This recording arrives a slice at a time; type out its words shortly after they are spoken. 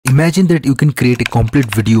Imagine that you can create a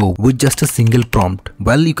complete video with just a single prompt.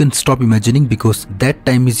 Well, you can stop imagining because that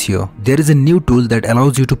time is here. There is a new tool that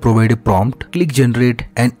allows you to provide a prompt, click generate,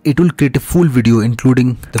 and it will create a full video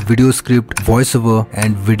including the video script, voiceover,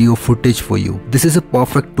 and video footage for you. This is a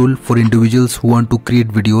perfect tool for individuals who want to create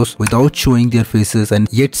videos without showing their faces and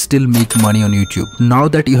yet still make money on YouTube. Now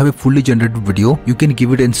that you have a fully generated video, you can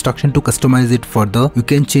give it instruction to customize it further. You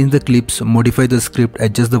can change the clips, modify the script,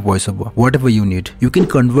 adjust the voiceover, whatever you need. You can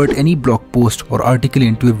convert any blog post or article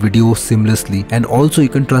into a video seamlessly, and also you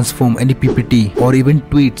can transform any PPT or even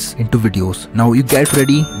tweets into videos. Now you get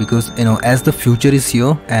ready because as the future is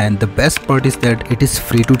here, and the best part is that it is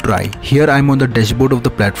free to try. Here I am on the dashboard of the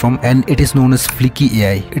platform and it is known as Fliki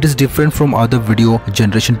AI. It is different from other video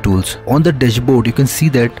generation tools. On the dashboard you can see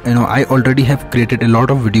that I already have created a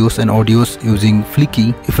lot of videos and audios using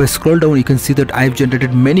Fliki. If I scroll down, you can see that I have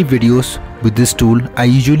generated many videos with this tool. I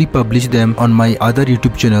usually publish them on my other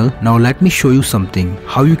YouTube channel. Now let me show you something,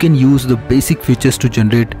 how you can use the basic features to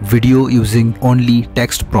generate video using only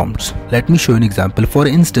text prompts. Let me show you an example. For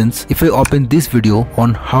instance, if I open this video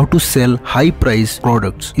on how to sell high price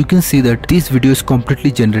products, you can see that this video is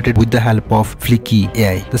completely generated with the help of Fliki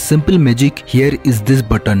AI. The simple magic here is this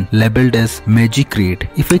button labeled as Magic Create.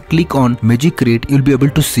 If I click on Magic Create, you'll be able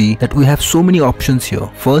to see that we have so many options here.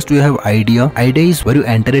 First we have idea. Idea is where you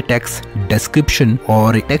enter a text description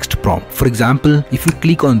or a text prompt. For example, if you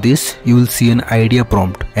click on this, you will see an idea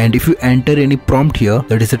prompt, and if you enter any prompt here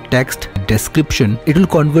that is a text description, it will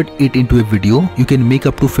convert it into a video. You can make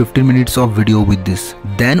up to 15 minutes of video with this.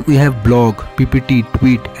 Then we have blog, PPT,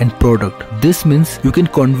 tweet, and product. This means you can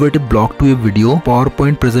convert a blog to a video,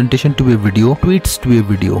 PowerPoint presentation to a video, tweets to a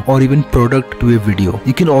video, or even product to a video.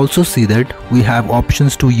 You can also see that we have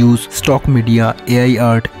options to use stock media, AI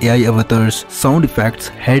art, AI avatars, sound effects,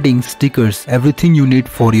 headings, stickers, everything you need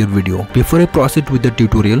for your video. Before I proceed with the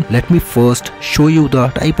tutorial, let me first show you the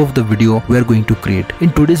type of the video we are going to create.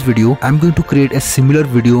 In today's video, I'm going to create a similar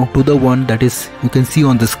video to the one that is you can see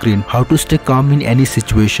on the screen, how to stay calm in any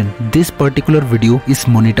situation. This particular video is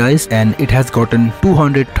monetized and it has gotten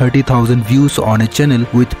 230,000 views on a channel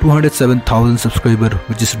with 207,000 subscribers,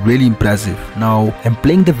 which is really impressive. Now I'm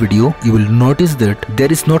playing the video. You will notice that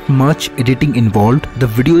there is not much editing involved. The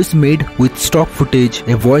video is made with stock footage,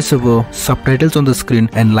 a voiceover, subtitles on the screen,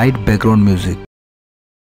 and light background music.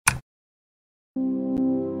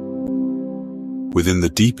 Within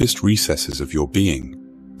the deepest recesses of your being,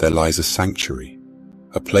 there lies a sanctuary,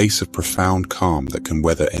 a place of profound calm that can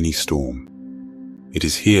weather any storm. It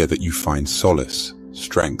is here that you find solace,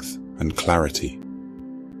 strength, and clarity.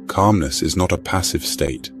 Calmness is not a passive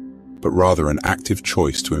state, but rather an active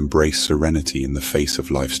choice to embrace serenity in the face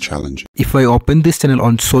of life's challenges. If I open this channel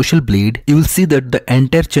on Social Blade, you will see that the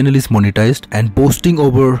entire channel is monetized and boasting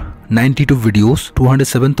over 92 videos,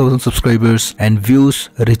 207,000 subscribers, and views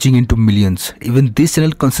reaching into millions. Even this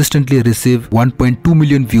channel consistently receives 1.2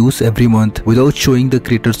 million views every month without showing the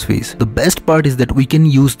creator's face. The best part is that we can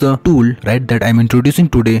use the tool that I'm introducing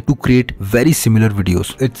today to create very similar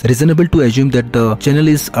videos. It's reasonable to assume that the channel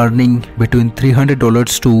is earning between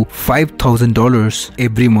 $300 to $5,000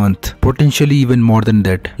 every month, potentially even more than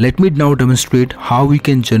that. Let me now demonstrate how we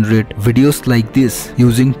can generate videos like this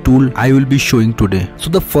using tool I will be showing today. So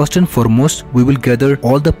the first and foremost, we will gather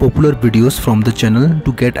all the popular videos from the channel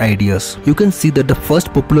to get ideas. You can see that the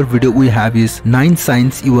first popular video we have is 9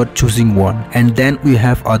 signs you are choosing one, and then we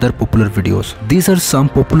have other popular videos. These are some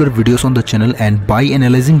popular videos on the channel, and by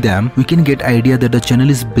analyzing them, we can get idea that the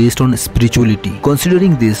channel is based on spirituality.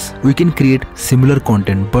 Considering this, we can create similar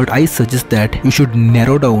content, but I suggest that you should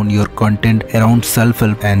narrow down your content around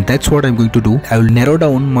self-help, and that's what I'm going to do. I will narrow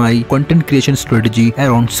down my content creation strategy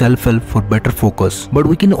around self-help for better focus. But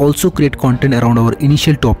we can also create content around our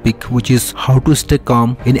initial topic, which is how to stay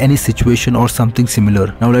calm in any situation or something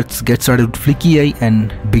similar. Now let's get started with Fliki AI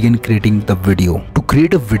and begin creating the video. To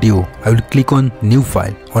create a video, I will click on New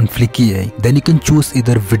File on Fliki AI. Then you can choose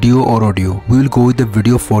either video or audio. We will go with the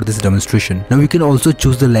video for this demonstration. Now you can also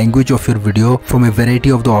choose the language of your video from a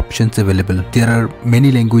variety of the options available. There are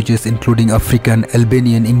many languages including African,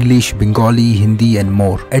 Albanian, English, Bengali, Hindi, and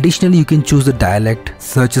more. Additionally, you can choose the dialect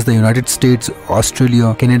such as the United States,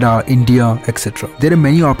 Australia, Canada, India, etc. There are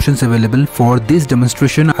many options available. For this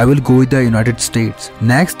demonstration, I will go with the United States.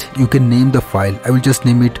 Next, you can name the file. I will just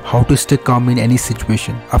name it How to Stay Calm in Any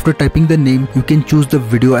Situation. After typing the name, you can choose the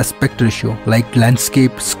video aspect ratio like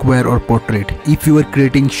landscape, square, or portrait. If you are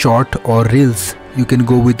creating short or reels, you can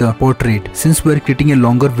go with a portrait. Since we are creating a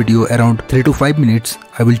longer video around 3 to 5 minutes,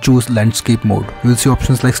 I will choose landscape mode. You will see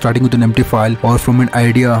options like starting with an empty file, or from an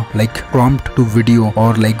idea like prompt to video,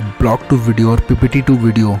 or like blog to video, or PPT to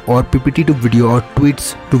video, or PPT to video, or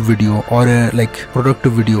tweets to video, or like product to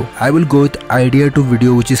video. I will go with idea to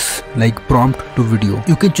video, which is like prompt to video.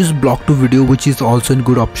 You can choose blog to video, which is also in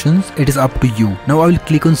good options. It is up to you. Now I will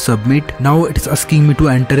click on submit. Now it is asking me to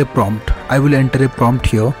enter a prompt. I will enter a prompt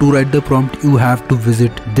here. To write the prompt, you have to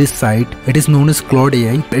visit this site. It is known as Claude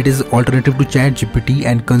AI. It is alternative to ChatGPT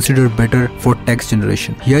and considered better for text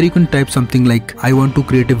generation. Here you can type something like, I want to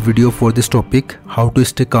create a video for this topic, how to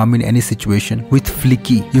stay calm in any situation, with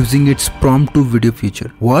Fliki using its prompt to video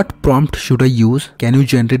feature. What prompt should I use? Can you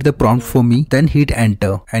generate the prompt for me? Then hit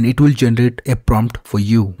enter and it will generate a prompt for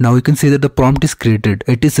you. Now you can see that the prompt is created.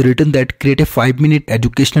 It is written that create a 5-minute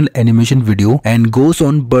educational animation video and goes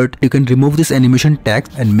on, but you can remove this animation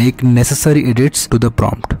text and make necessary edits to the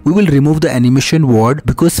prompt. We will remove the animation word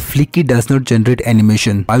because Fliki does not generate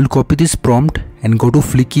animation. I will copy this prompt and go to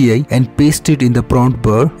Fliki AI and paste it in the prompt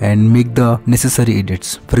bar and make the necessary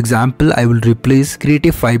edits. For example, I will replace create a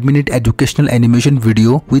 5-minute educational animation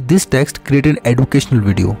video with this text, create an educational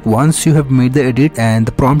video. Once you have made the edit and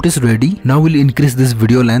the prompt is ready, now we'll increase this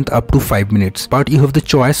video length up to 5 minutes. But you have the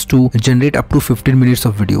choice to generate up to 15 minutes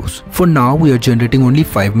of videos. For now, we are generating only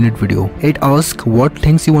 5-minute video. It asks what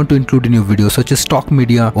things you want to include in your video, such as stock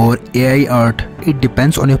media or AI art. It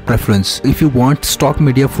depends on your preference. If you want stock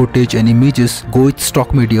media footage and images, go with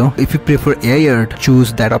stock media. If you prefer AI art,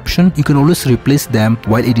 choose that option. You can always replace them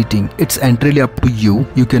while editing. It's entirely up to you.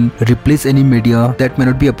 You can replace any media that may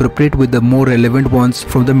not be appropriate with the more relevant ones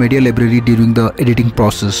from the media library during the editing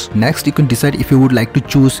process. Next, you can decide if you would like to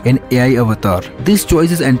choose an AI avatar. This choice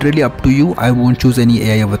is entirely up to you. I won't choose any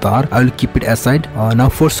AI avatar. I will keep it aside. Now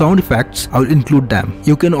for sound effects, I will include them.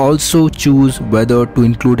 You can also choose whether to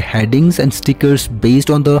include headings and stickers based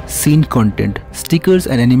on the scene content. Stickers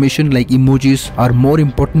and animation like emojis are more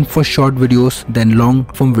important for short videos than long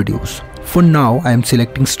form videos. For now, I am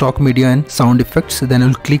selecting stock media and sound effects, then I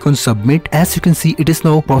will click on submit. As you can see, it is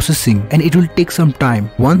now processing and it will take some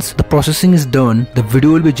time. Once the processing is done, the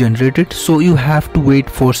video will be generated, so you have to wait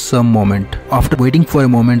for some moment. After waiting for a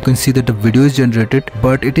moment, you can see that the video is generated,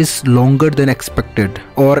 but it is longer than expected,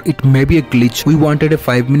 or it may be a glitch. We wanted a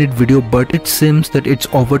 5-minute video, but it seems that it's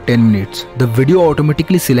over 10 minutes. The video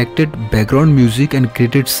automatically selected background music and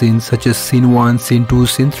created scenes such as scene 1, scene 2,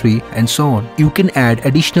 scene 3 and so on. You can add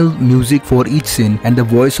additional music for each scene and the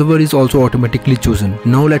voiceover is also automatically chosen.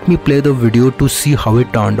 Now let me play the video to see how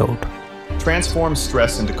it turned out. Transform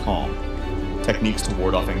stress into calm. Techniques to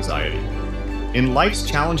ward off anxiety. In life's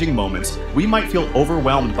challenging moments, we might feel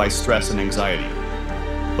overwhelmed by stress and anxiety.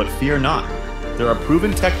 But fear not. There are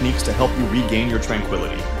proven techniques to help you regain your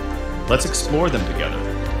tranquility. Let's explore them together.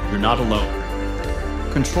 You're not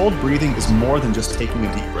alone. Controlled breathing is more than just taking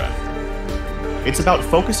a deep breath. It's about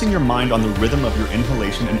focusing your mind on the rhythm of your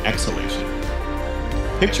inhalation and exhalation.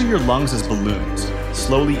 Picture your lungs as balloons,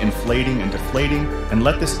 slowly inflating and deflating, and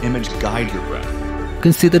let this image guide your breath. You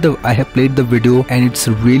can see that I have played the video and it's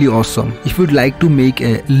really awesome. If you'd like to make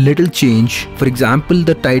a little change, for example,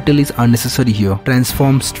 the title is unnecessary here.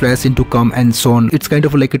 Transform stress into calm and so on. It's kind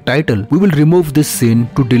of like a title. We will remove this scene.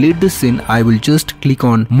 To delete this scene, I will just click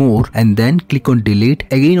on more and then click on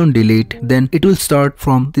delete. Again on delete, then it will start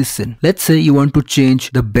from this scene. Let's say you want to change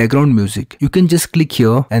the background music. You can just click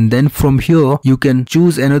here and then from here you can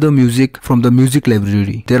choose another music from the music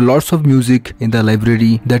library. There are lots of music in the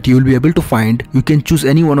library that you will be able to find. You can choose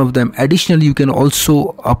any one of them. Additionally, you can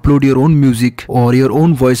also upload your own music or your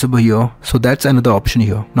own voiceover here, so that's another option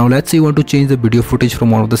here. Now let's say you want to change the video footage from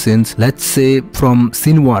one of the scenes. Let's say from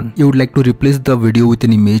scene 1 you would like to replace the video with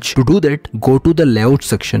an image. To do that, go to the layout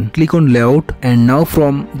section, click on layout, and now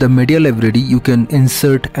from the media library you can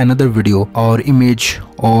insert another video or image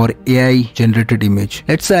or AI generated image.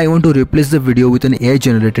 Let's say I want to replace the video with an AI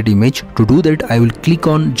generated image. To do that, I will click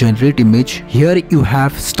on generate image. Here you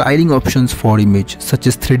have styling options for image such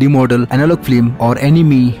as 3D model, analog film or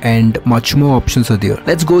anime, and much more options are there.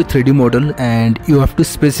 Let's go with 3D model and you have to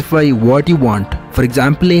specify what you want. For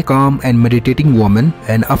example, a calm and meditating woman,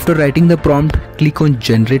 and after writing the prompt, click on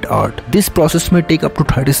generate art. This process may take up to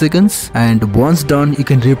 30 seconds and once done, you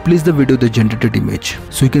can replace the video with the generated image.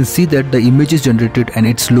 So you can see that the image is generated and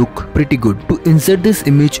it's look pretty good. To insert this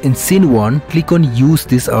image in scene 1, click on use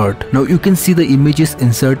this art. Now you can see the image is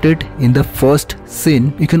inserted in the first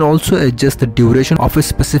scene. You can also adjust the duration of a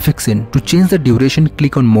specific scene. To change the duration,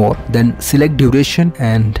 click on more, then select duration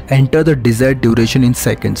and enter the desired duration in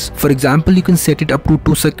seconds. For example, you can set it up to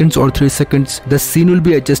 2 seconds or 3 seconds. The scene will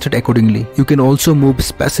be adjusted accordingly. You can also move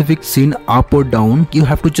specific scene up or down. You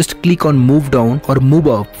have to just click on move down or move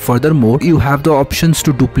up. Furthermore, you have the options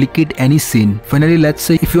to duplicate any scene. Finally, let's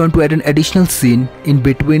say if you want to add an additional scene in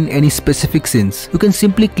between any specific scenes, you can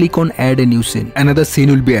simply click on add a new scene. Another scene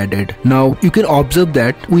will be added. Now you can observe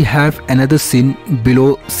that we have another scene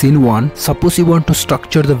below scene 1. Suppose you want to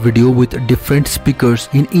structure the video with different speakers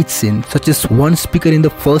in each scene, such as one speaker in the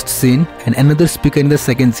first scene and another speaker in the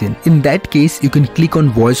second scene. In that case, you can click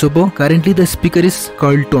on voiceover. Currently the speaker is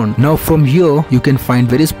Carlton. Now from here you can find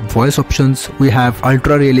various voice options. We have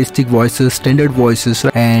ultra realistic voices, standard voices,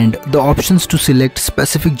 and the options to select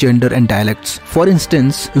specific gender and dialects. For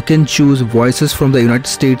instance, you can choose voices from the United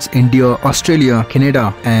States, India, Australia,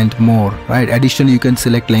 Canada, and more, right? Additionally, you can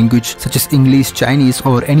select language such as English, Chinese,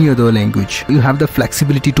 or any other language. You have the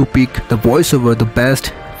flexibility to pick the voiceover the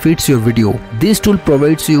best fits your video. This tool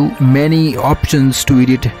provides you many options to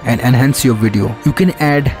edit and enhance your video. You can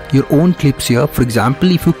add your own clips here. For example,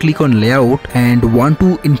 if you click on layout and want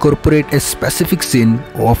to incorporate a specific scene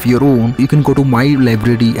of your own, you can go to my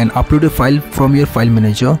library and upload a file from your file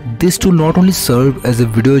manager. This tool not only serves as a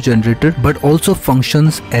video generator but also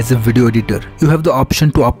functions as a video editor. You have the option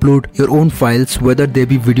to upload your own files, whether they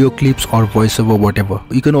be video clips or voiceover, whatever.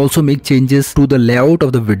 You can also make changes to the layout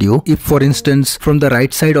of the video. If for instance from the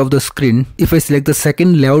right side of the screen, if I select the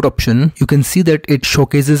second layout option, you can see that it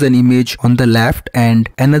showcases an image on the left and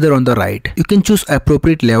another on the right. You can choose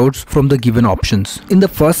appropriate layouts from the given options. In the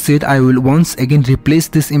first scene, I will once again replace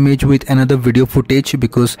this image with another video footage,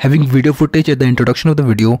 because having video footage at the introduction of the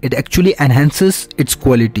video, it actually enhances its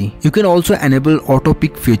quality. You can also enable auto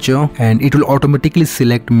pick feature and it will automatically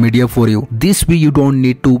select media for you. This way you don't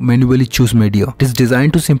need to manually choose media. It is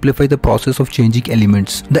designed to simplify the process of changing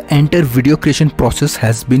elements. The entire video creation process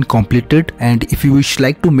has been completed, and if you wish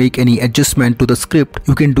like to make any adjustment to the script,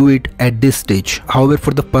 you can do it at this stage. However,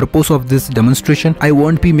 for the purpose of this demonstration, I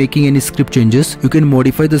won't be making any script changes. You can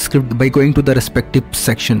modify the script by going to the respective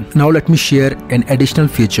section. Now let me share an additional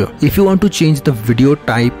feature. If you want to change the video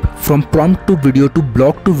type from prompt to video to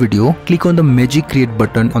block to video, click on the magic create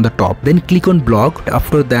button on the top, then click on blog.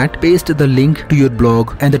 After that, paste the link to your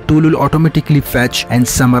blog and the tool will automatically fetch and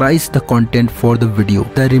summarize the content for the video.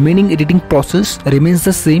 The remaining editing process remains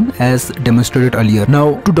the same as demonstrated earlier.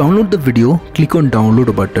 Now to download the video, click on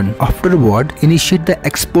download button. Afterward, initiate the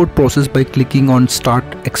export process by clicking on start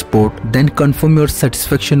export, then confirm your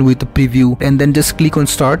satisfaction with the preview and then just click on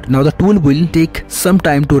start. Now the tool will take some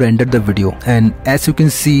time to render the video, and as you can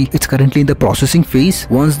see, it's currently in the processing phase.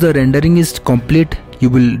 Once the rendering is complete, you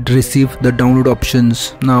will receive the download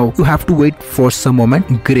options. Now you have to wait for some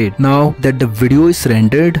moment. Great. Now that the video is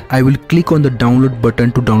rendered, I will click on the download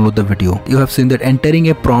button to download the video. You have seen that entering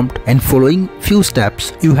a prompt and following few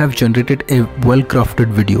steps, you have generated a well-crafted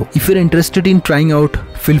video. If you're interested in trying out,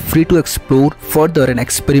 feel free to explore further and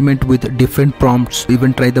experiment with different prompts.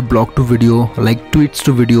 Even try the blog to video, like tweets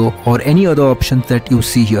to video, or any other options that you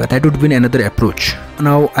see here. That would be another approach.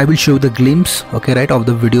 Now I will show the glimpse, okay, right, of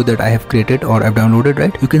the video that I have created or I've downloaded,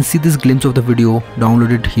 right? You can see this glimpse of the video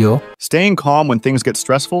downloaded here. Staying calm when things get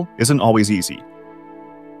stressful isn't always easy.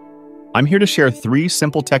 I'm here to share 3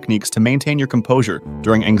 simple techniques to maintain your composure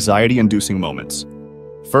during anxiety-inducing moments.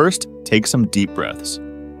 First, take some deep breaths.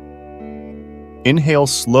 Inhale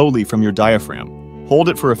slowly from your diaphragm. Hold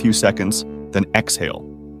it for a few seconds, then exhale.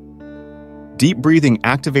 Deep breathing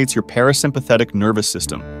activates your parasympathetic nervous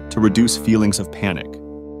system to reduce feelings of panic.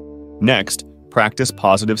 Next, practice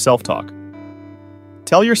positive self-talk.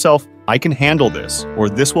 Tell yourself, "I can handle this," or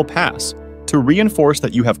 "this will pass," to reinforce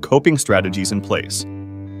that you have coping strategies in place.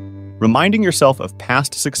 Reminding yourself of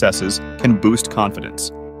past successes can boost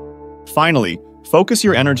confidence. Finally, focus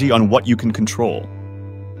your energy on what you can control.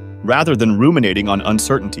 Rather than ruminating on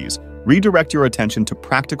uncertainties, redirect your attention to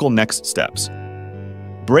practical next steps.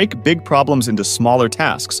 Break big problems into smaller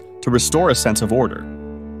tasks to restore a sense of order.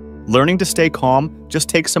 Learning to stay calm just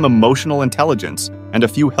takes some emotional intelligence and a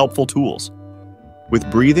few helpful tools. With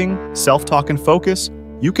breathing, self-talk, and focus,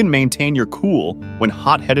 you can maintain your cool when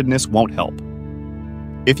hot-headedness won't help.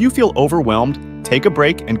 If you feel overwhelmed, take a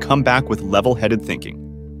break and come back with level-headed thinking.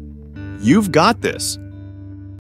 You've got this!